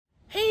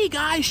Hey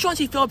guys, Sean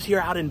C. Phillips here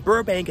out in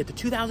Burbank at the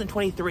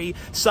 2023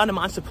 Son of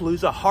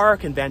Monsterpalooza Horror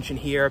Convention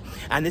here.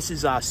 And this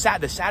is the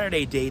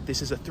Saturday date.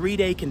 This is a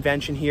 3-day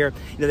convention here.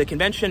 You know, the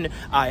convention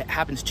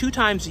happens 2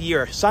 times a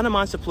year. Son of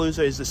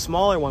Monsterpalooza is the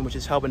smaller one, which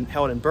is held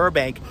in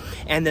Burbank.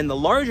 And then the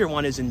larger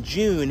one is in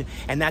June,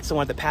 and that's the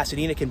one at the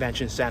Pasadena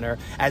Convention Center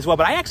as well.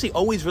 But I actually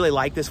always really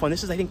like this one.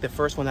 This is, I think, the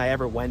first one I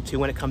ever went to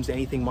when it comes to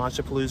anything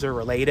Monsterpalooza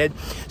related.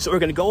 So we're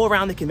going to go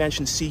around the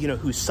convention, see, you know,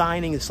 who's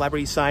signing, the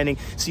celebrities signing,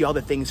 see all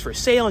the things for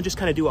sale, and just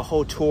kind of do a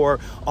whole tour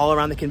all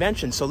around the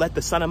convention. So let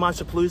the Son of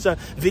Monsterpalooza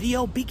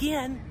video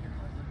begin.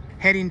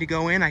 Heading to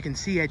go in, I can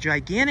see a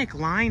gigantic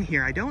line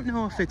here. I don't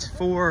know if it's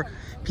for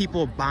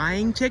people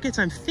buying tickets.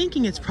 I'm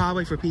thinking it's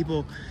probably for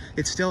people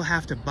that still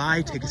have to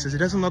buy tickets, because it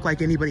doesn't look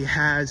like anybody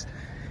has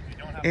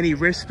any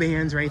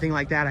wristbands or anything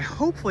like that.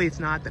 Hopefully it's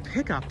not the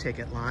pickup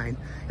ticket line,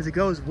 because it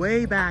goes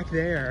way back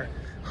there.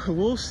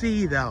 We'll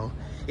see though.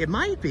 It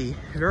might be,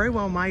 very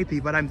well might be,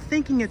 but I'm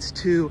thinking it's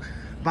to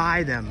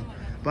buy them.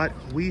 But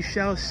we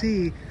shall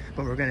see.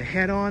 But we're gonna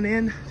head on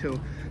in to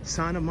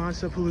Son of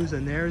Monsterpalooza,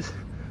 and there's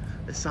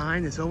the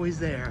sign that's always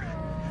there.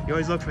 You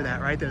always look for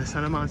that, right? There's the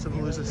Son of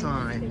Monsterpalooza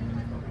sign.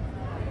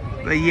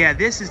 But yeah,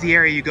 this is the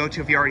area you go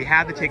to if you already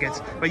have the tickets.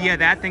 But yeah,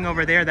 that thing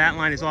over there, that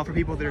line is all for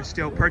people that are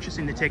still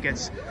purchasing the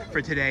tickets for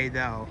today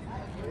though.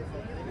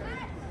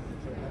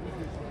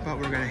 But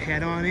we're gonna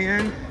head on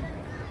in.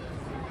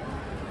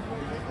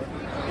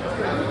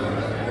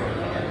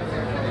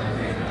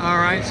 All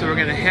right, so we're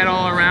gonna head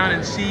all around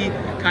and see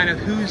kind of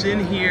who's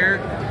in here.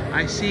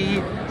 I see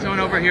someone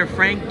over here,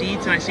 Frank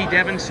Dietz, and I see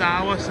Devin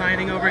Sawa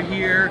signing over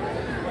here.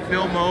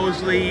 Bill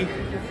Mosley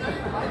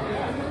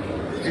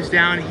is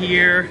down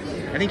here.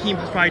 I think he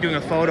was probably doing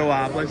a photo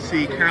op. Let's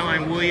see,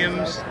 Caroline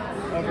Williams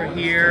over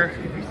here.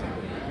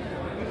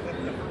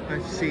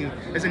 Let's see,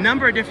 there's a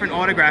number of different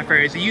autograph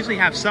areas. They usually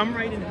have some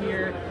right in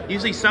here,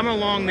 usually some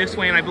along this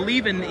way, and I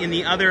believe in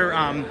the other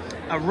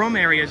room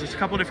areas, there's a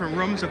couple different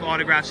rooms of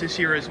autographs this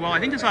year as well. I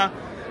think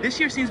this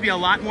year seems to be a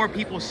lot more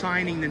people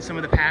signing than some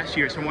of the past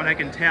years, from what I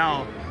can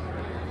tell.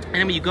 And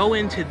then when you go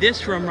into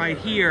this room right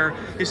here,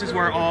 this is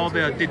where all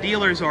the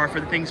dealers are for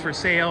the things for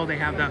sale. They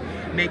have the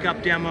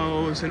makeup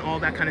demos and all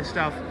that kind of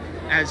stuff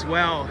as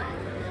well.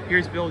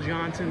 Here's Bill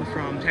Johnson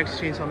from Texas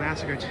Chainsaw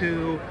Massacre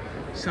 2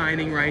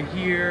 signing right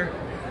here.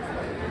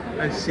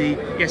 Let's see.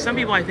 Yeah, some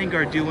people I think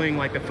are doing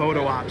like the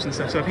photo ops and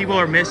stuff. So if people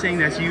are missing,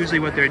 that's usually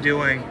what they're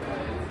doing.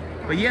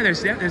 But yeah,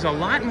 there's a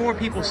lot more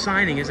people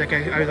signing, as like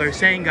I was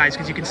saying, guys,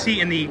 because you can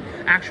see in the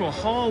actual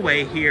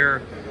hallway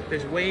here,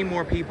 there's way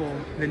more people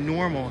than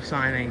normal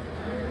signing.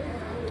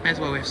 As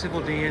well, we have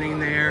Sybil Danning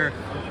there.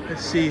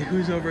 Let's see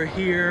who's over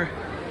here.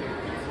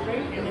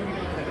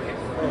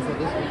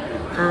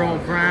 Earl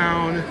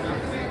Brown.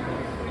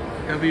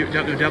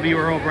 W.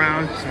 Earl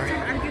Brown. Sorry.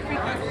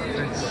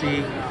 Let's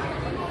see.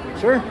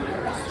 Sure.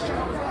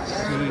 Let's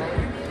see.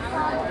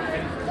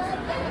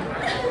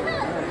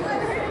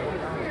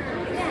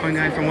 One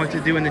guy from What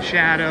to Do in the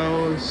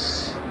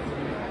Shadows.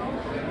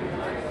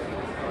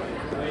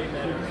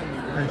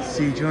 Let's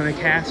see, Jonah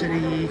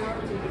Cassidy.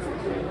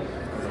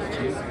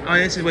 Oh,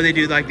 this is where they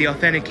do like the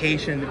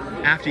authentication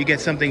after you get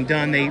something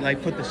done. They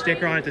like put the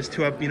sticker on it just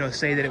to, you know,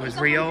 say that it was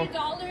real.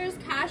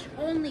 $100 cash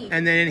only.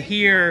 And then in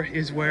here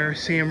is where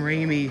Sam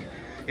Raimi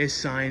is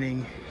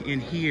signing, in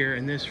here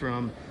in this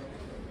room.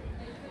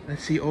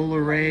 Let's see, Ola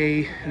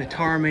Ray, the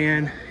Tar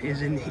Man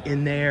is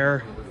in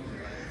there.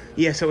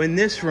 Yeah, so in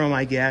this room,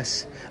 I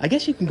guess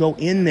you can go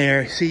in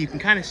there. See, you can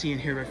kind of see in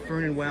here, but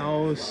Vernon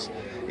Wells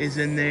is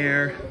in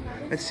there.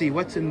 Let's see,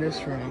 what's in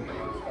this room?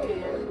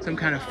 Some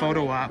kind of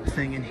photo op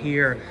thing in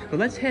here. But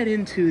let's head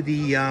into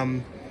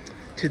the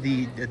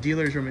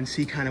dealer's room and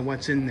see kind of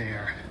what's in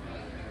there.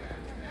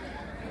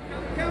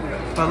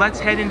 But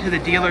let's head into the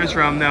dealer's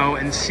room, though,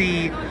 and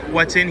see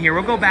what's in here.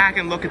 We'll go back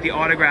and look at the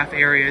autograph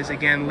areas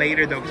again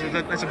later, though, because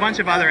there's a bunch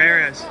of other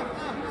areas.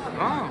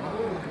 Oh,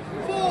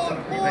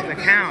 the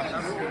count.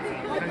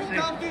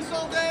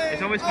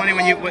 It's always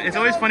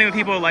funny when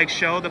people like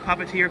show the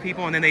puppeteer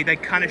people, and then they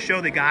kind of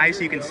show the guy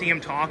so you can see him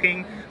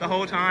talking the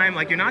whole time.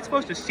 Like, you're not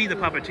supposed to see the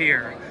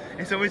puppeteer.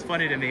 It's always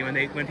funny to me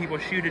when people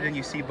shoot it and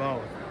you see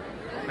both.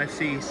 Let's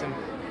see some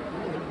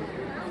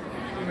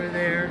over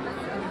there.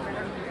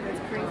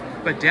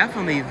 But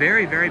definitely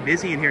very, very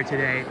busy in here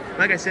today.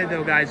 Like I said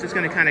though, guys, just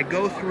gonna kind of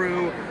go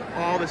through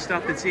all the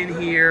stuff that's in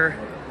here.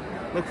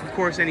 Look for, of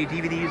course, any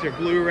DVDs or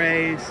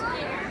Blu-rays.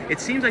 It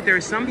seems like there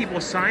are some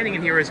people signing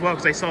in here as well,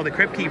 because I saw the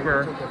Crypt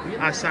Keeper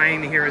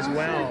signing here as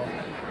well.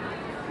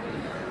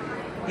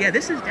 Yeah,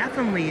 this is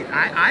definitely,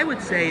 I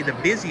would say, the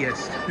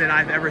busiest that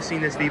I've ever seen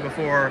this be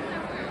before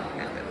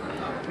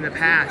in the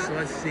past. So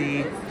let's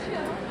see.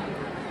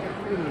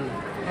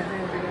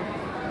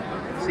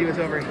 Let's see what's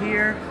over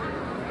here.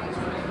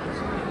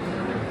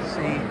 Let's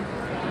see.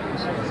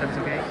 That's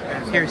okay.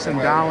 Here's some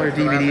dollar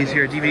DVDs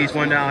here. DVDs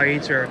 $1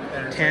 each, or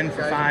 10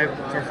 for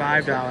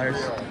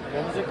 $5.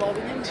 What was it called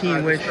again?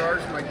 Teen Wish.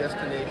 Stars My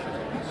Destination.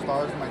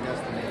 Stars My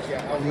Destination.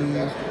 Yeah,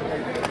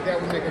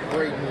 that would make a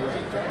great movie.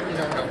 You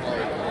know how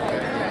hard.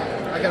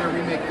 I gotta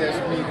remake this,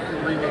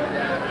 remake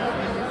that.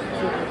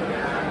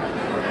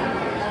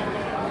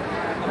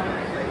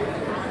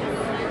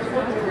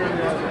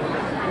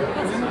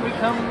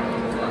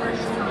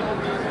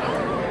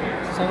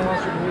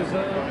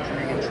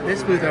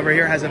 This booth over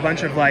here has a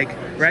bunch of like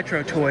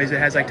retro toys. It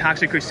has like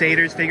Toxic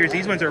Crusaders figures.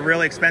 These ones are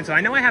really expensive.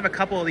 I know I have a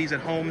couple of these at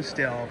home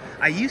still.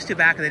 I used to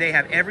back in the day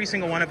have every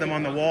single one of them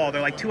on the wall.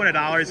 They're like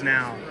 $200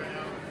 now.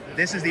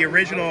 This is the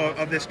original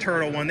of this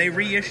turtle one. They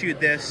reissued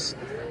this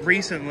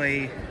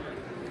recently.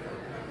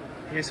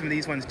 Here's some of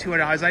these ones,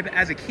 $200.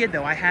 As a kid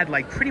though, I had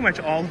like pretty much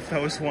all of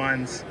those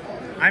ones.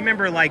 I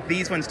remember like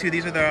these ones too.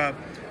 These are the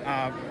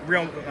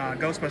real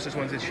Ghostbusters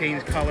ones that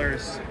changed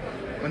colors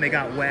when they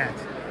got wet.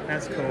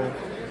 That's cool.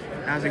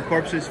 Thousand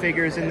Corpses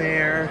figures in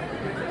there.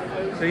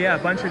 So yeah, a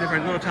bunch of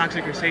different little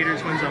Toxic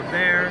Crusaders ones up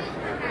there.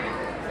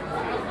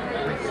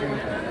 Let's see.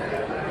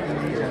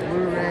 These are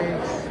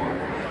Blu-rays.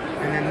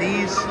 And then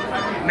these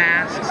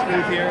masks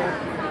booth here.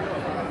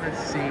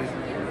 Let's see.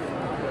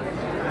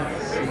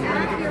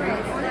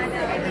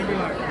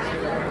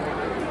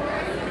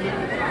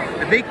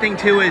 The big thing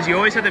too is you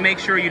always have to make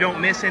sure you don't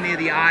miss any of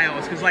the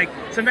aisles, because like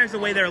sometimes the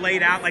way they're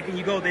laid out, like when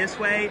you go this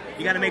way,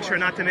 you got to make sure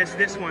not to miss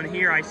this one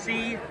here. I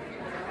see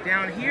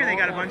down here they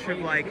got a bunch of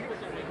like,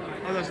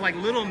 oh, those like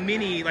little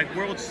mini, like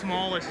world's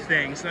smallest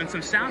things, and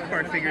some South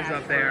Park figures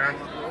up there.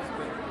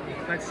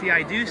 Let's see,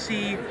 I do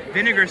see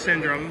Vinegar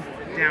Syndrome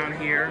down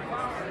here.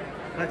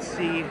 Let's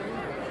see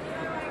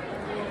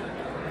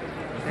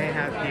what they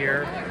have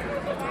here.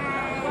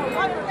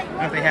 I don't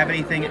know if they have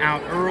anything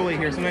out early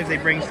here. Sometimes they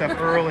bring stuff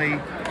early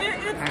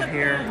out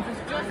here.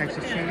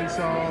 Texas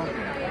Chainsaw,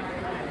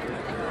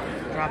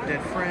 Drop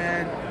Dead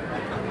Fred.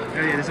 Oh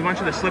yeah, there's a bunch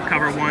of the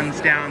slipcover ones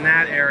down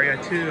that area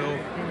too.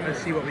 Let's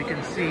see what we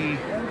can see.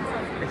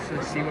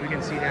 Let's see what we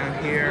can see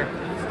down here.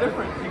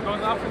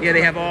 Yeah,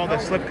 they have all the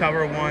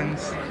slipcover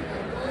ones.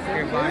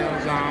 Here, Bio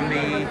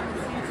Zombie,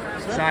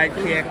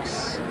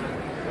 Sidekicks.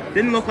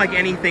 Didn't look like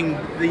anything,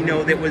 you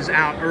know, that was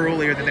out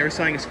earlier that they were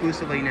selling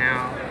exclusively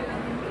now.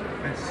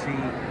 Let's see.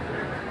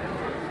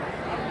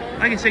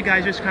 Like I said,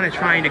 guys, just kind of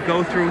trying to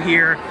go through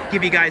here,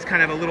 give you guys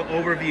kind of a little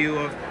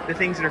overview of the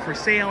things that are for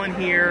sale in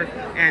here,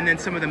 and then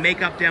some of the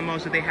makeup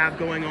demos that they have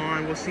going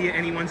on. We'll see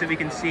any ones that we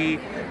can see.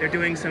 They're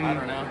doing some,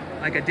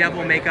 like a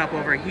devil makeup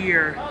over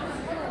here.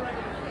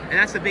 And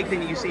that's the big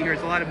thing that you see here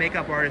is a lot of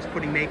makeup artists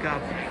putting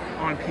makeup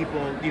on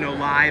people, you know,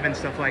 live and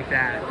stuff like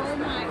that.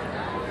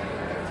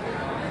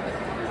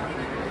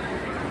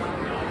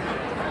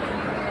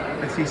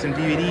 Let's see some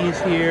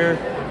DVDs here.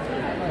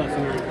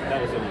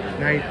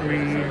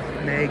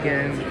 Nightbreed,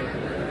 Megan,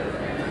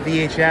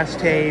 VHS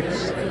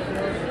tapes.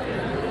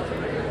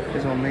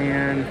 There's old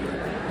man.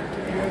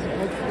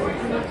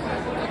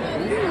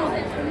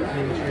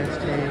 VHS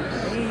tapes.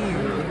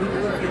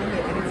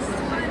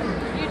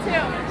 You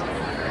too.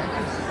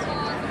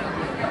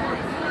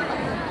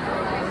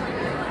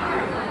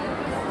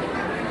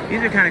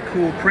 These are kind of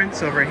cool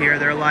prints over here.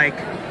 They're like,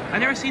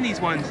 I've never seen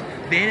these ones.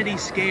 Vanity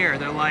Scare.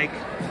 They're like,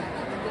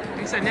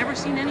 I've never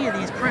seen any of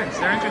these prints.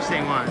 They're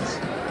interesting ones.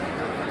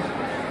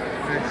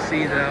 Let's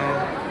see though.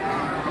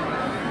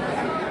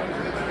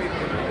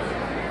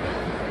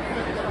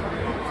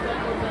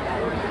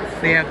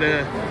 They have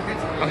the,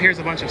 oh, here's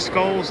a bunch of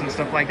skulls and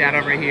stuff like that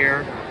over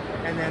here.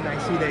 And then I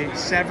see the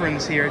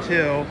Severins here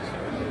too.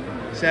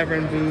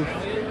 Severin booth,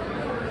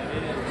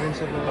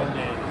 Principal.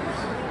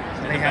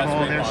 So they have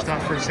all their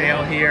stuff for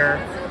sale here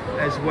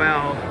as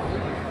well.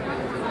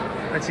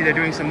 Let's see, they're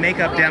doing some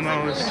makeup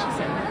demos.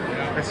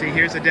 Let's see,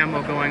 here's a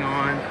demo going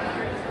on.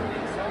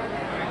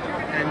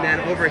 And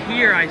then over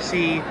here I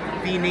see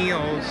V.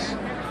 Neil's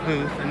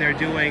booth, and they're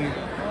doing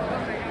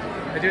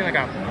like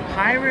a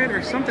pirate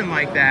or something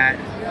like that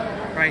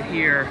right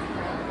here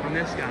on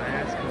this guy.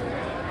 That's cool.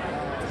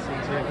 Let's see,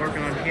 so they're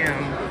working on him.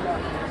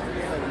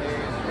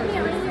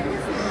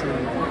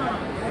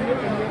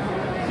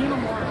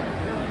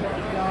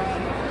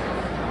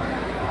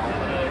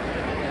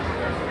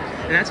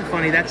 And that's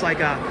that's like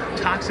a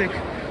Toxic,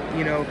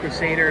 you know,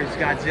 Crusaders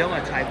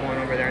Godzilla type one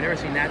over there. I've never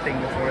seen that thing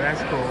before.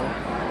 That's cool.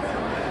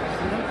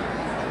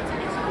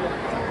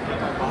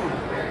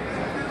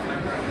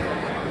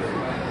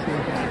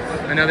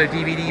 Another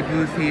DVD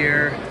booth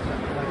here.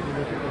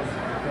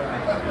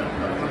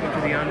 Welcome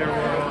to the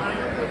underworld.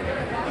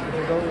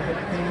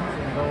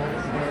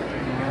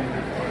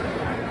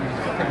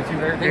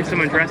 There's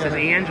someone dressed as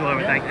Angela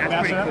with like,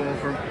 that's pretty cool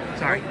for,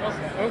 sorry.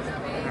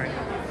 Sorry.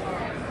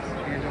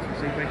 Angela for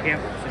Sleepaway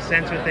Camp. The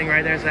sensor thing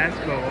right there, so that's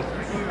cool.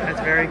 That's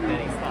very cool.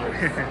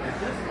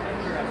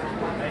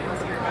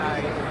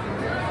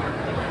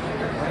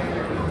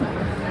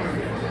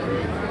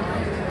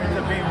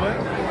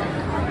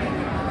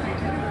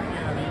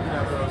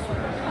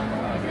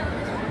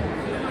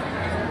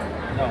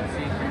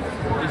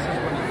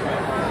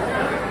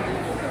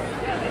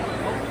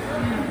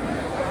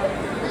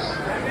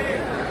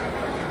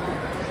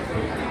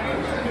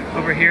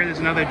 Over here, there's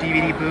another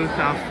DVD booth.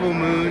 Full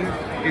Moon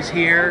is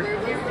here.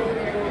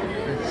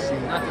 Let's see. A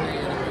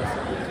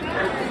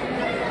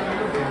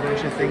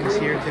bunch of things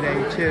here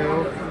today,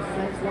 too.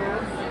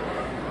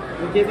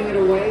 We're giving it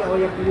away. All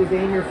you have to do is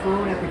aim your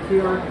phone at the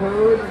QR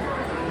code,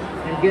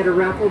 and get a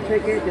raffle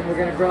ticket, and we're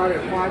going to draw it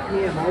at 5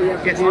 p.m. All you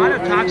have to It's a lot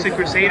of Toxic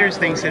Crusaders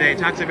things today.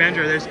 Toxic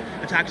Avenger, there's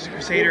a Toxic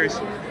Crusaders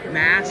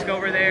mask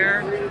over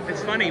there.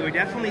 It's funny, we're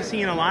definitely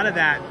seeing a lot of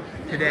that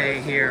today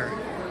here.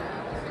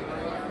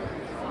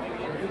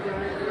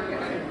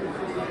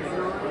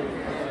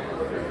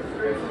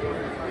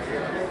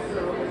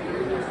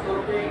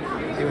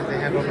 See what they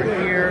have over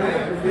here.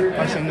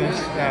 Some of those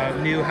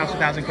new House of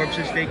 1,000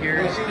 Corpses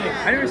figures.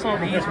 I never saw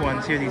these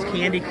ones here, these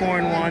candy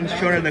corn ones,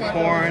 Children of the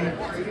Corn.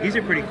 These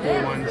are pretty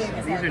cool ones.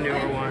 These are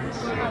newer ones.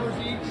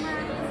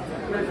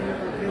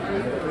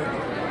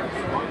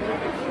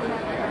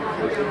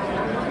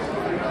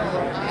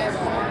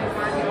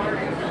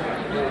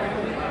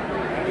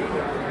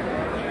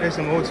 There's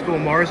some old school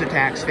Mars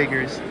Attacks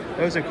figures.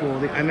 Those are cool.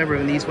 I remember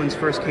when these ones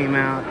first came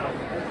out.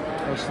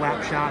 Those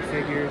Slapshot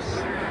figures.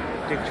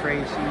 Dick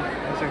Tracy.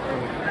 Those are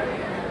cool.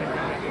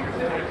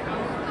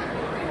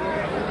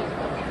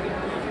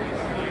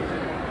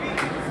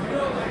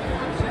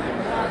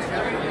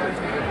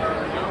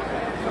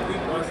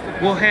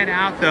 We'll head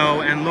out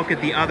though and look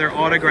at the other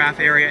autograph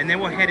area, and then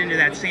we'll head into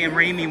that Sam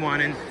Raimi one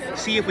and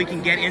see if we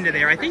can get into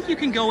there. I think you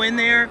can go in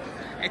there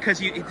because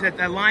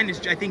that line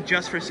is, I think,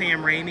 just for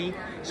Sam Raimi,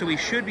 so we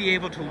should be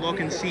able to look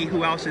and see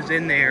who else is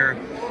in there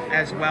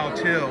as well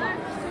too.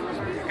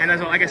 And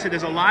like I said,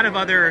 there's a lot of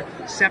other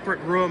separate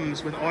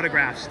rooms with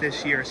autographs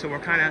this year, so we're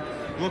kind of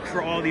look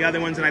for all the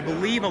other ones, and I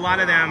believe a lot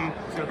of them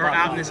are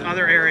out in this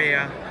other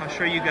area. I'll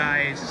show you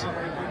guys.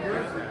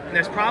 And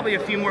there's probably a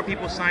few more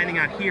people signing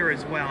out here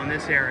as well in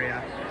this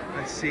area.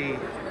 Let's see.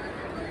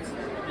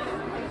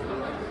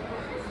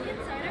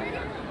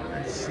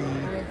 Let's see.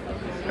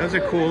 Those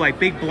are cool, like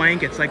big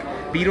blankets, like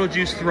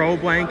Beetlejuice throw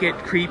blanket,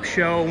 Creep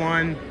Show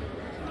one,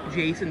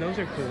 Jason. Those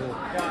are cool.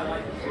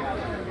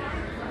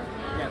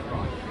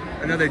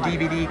 Another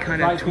DVD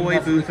kind of toy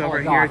booth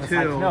over here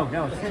too. No,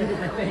 it's 2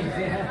 different things.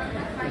 Yeah.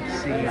 Let's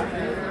see.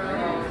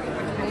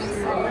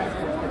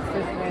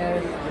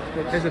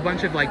 There's a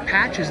bunch of like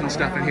patches and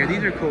stuff in here.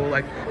 These are cool,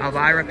 like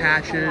Elvira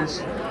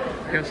patches.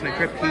 Here's the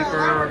Crypt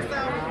Keeper.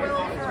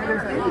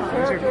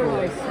 Those are cool.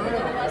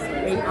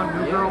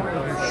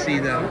 Let's see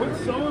though.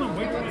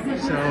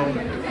 So,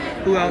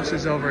 who else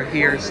is over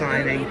here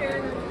signing?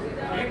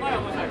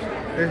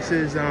 This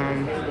is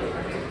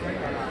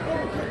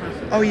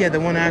oh yeah, the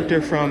one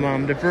actor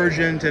from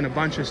Divergent and a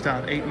bunch of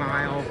stuff. 8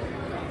 Mile.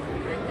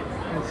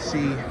 Let's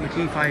see,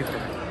 McKee Pfeiffer.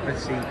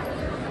 Let's see.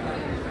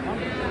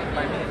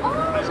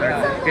 Sorry.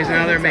 Here's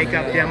another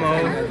makeup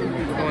demo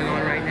going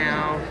on right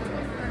now.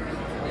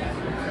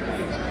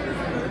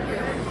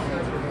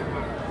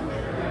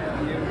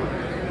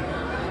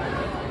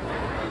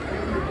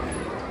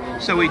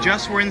 So we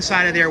just were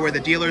inside of there where the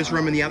dealer's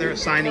room and the other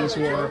signings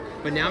were,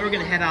 but now we're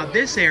going to head out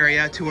this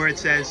area to where it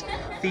says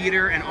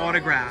theater and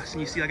autographs,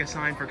 and you see like a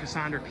sign for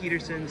Cassandra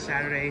Peterson,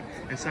 Saturday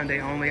and Sunday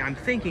only. I'm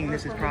thinking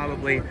this is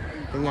probably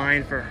the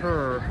line for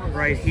her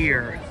right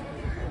here.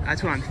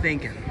 That's what I'm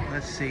thinking.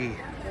 Let's see.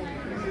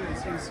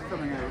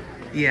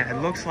 Yeah,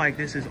 it looks like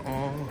this is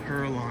all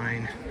her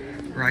line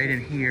right in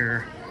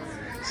here.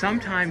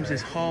 Sometimes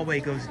this hallway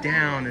goes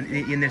down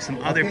and there's some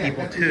other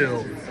people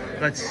too.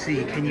 Let's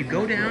see, can you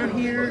go down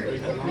here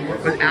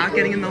without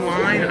getting in the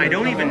line? I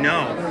don't even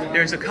know.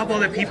 There's a couple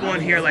other people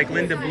in here like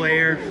Linda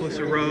Blair,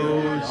 Felissa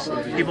Rose,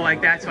 people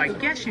like that, so I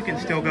guess you can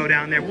still go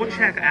down there. We'll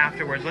check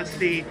afterwards. Let's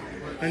see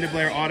Linda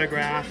Blair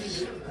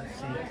autographs. Let's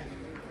see.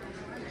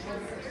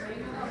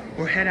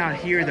 We'll head out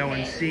here though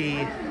and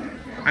see.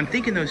 I'm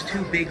thinking those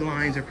 2 big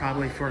lines are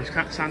probably for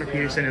Cassandra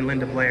Peterson and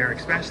Linda Blair,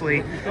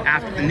 especially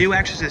after the new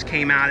Exorcist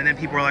came out and then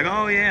people were like,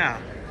 oh yeah.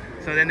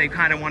 So then they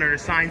kind of wanted her to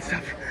sign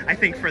stuff, I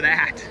think, for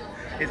that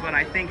is what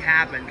I think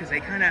happened, because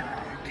they kind of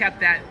kept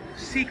that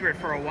secret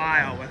for a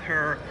while with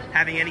her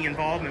having any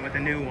involvement with the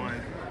new one.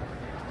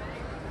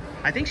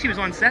 I think she was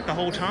on set the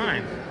whole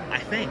time, I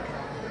think.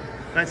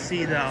 Let's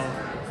see though,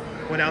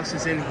 what else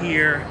is in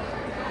here.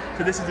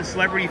 So this is the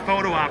celebrity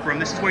photo op room.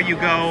 This is where you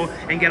go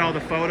and get all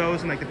the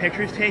photos and like the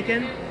pictures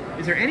taken.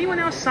 Is there anyone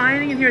else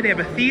signing in here? They have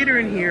a theater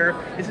in here.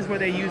 This is where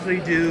they usually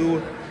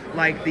do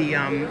like the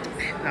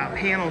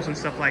panels and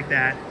stuff like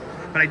that.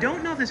 But I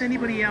don't know if there's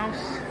anybody else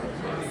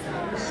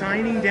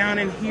signing down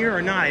in here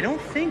or not. I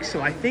don't think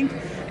so. I think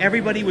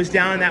everybody was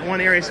down in that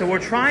one area. So we'll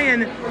try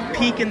and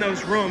peek in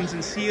those rooms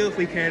and see if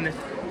we can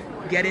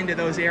get into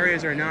those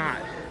areas or not.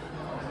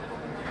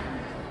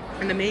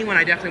 And the main one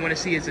I definitely want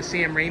to see is the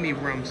Sam Raimi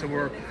room. So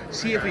we'll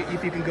see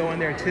if you can go in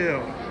there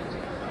too.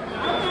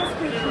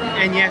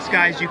 And yes,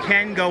 guys, you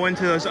can go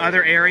into those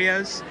other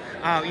areas.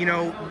 You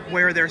know,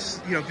 where there's,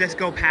 you know, just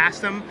go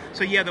past them.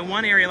 So yeah, the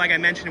one area, like I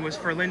mentioned, was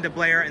for Linda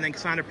Blair and then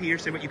Cassandra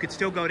Peterson, but you could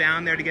still go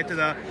down there to get to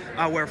the,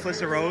 where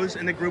Felissa Rose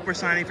and the group were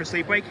signing for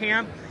Sleepaway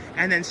Camp.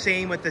 And then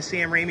same with the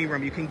Sam Raimi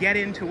room. You can get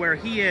into where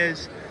he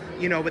is,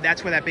 you know, but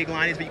that's where that big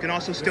line is, but you can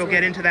also still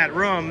get into that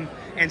room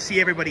and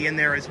see everybody in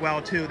there as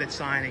well, too, that's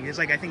signing. There's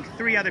like, I think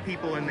 3 other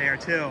people in there,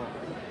 too.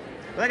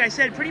 But like I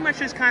said, pretty much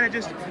just kind of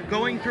just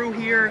going through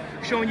here,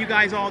 showing you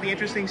guys all the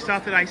interesting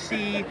stuff that I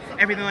see,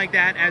 everything like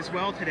that as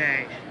well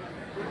today.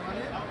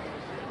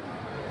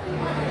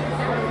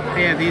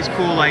 They have these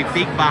cool like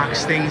big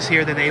box things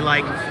here that they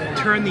like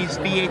turn these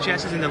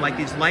VHSs into like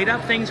these light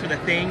up things for The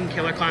Thing,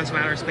 Killer Clowns from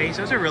Outer Space.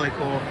 Those are really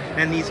cool.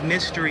 And these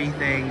mystery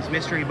things,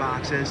 mystery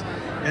boxes,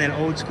 and then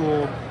old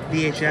school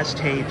VHS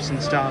tapes and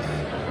stuff.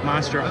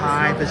 Monster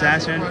High,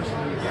 Possession.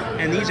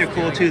 And these are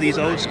cool too, these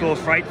old school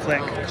Fright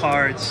Flick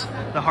cards,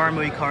 the horror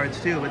movie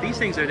cards too. But these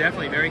things are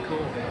definitely very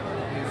cool.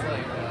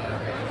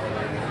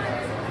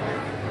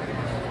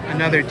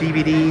 Another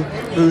DVD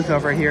booth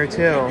over here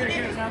too.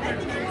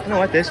 I don't know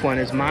what this one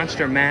is.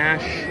 Monster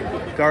Mash,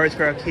 Guards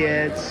for Our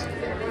Kids.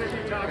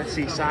 Let's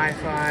see,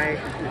 sci-fi,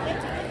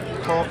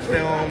 cult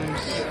films,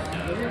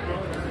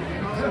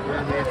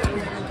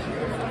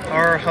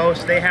 horror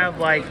hosts. They have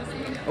like,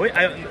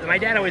 my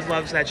dad always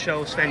loves that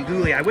show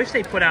Svengoolie. I wish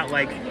they put out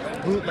like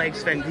bootleg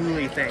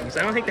Svengoolie things.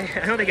 I don't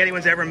think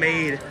anyone's ever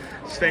made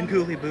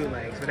Svengoolie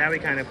bootlegs, but that'd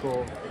be kind of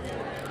cool.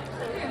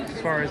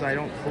 As far as I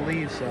don't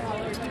believe so.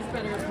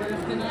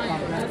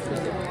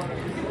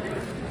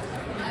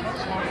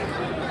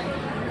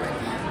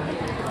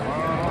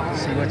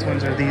 Let's see, which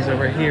ones are these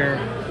over here?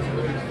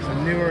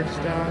 Some newer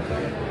stuff.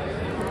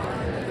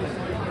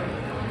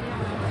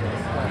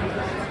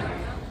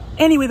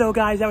 Anyway though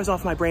guys, that was all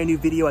for my brand new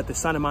video at the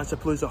Son of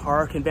Monsterpalooza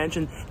Horror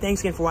Convention.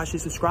 Thanks again for watching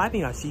and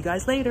subscribing. I'll see you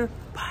guys later.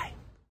 Bye.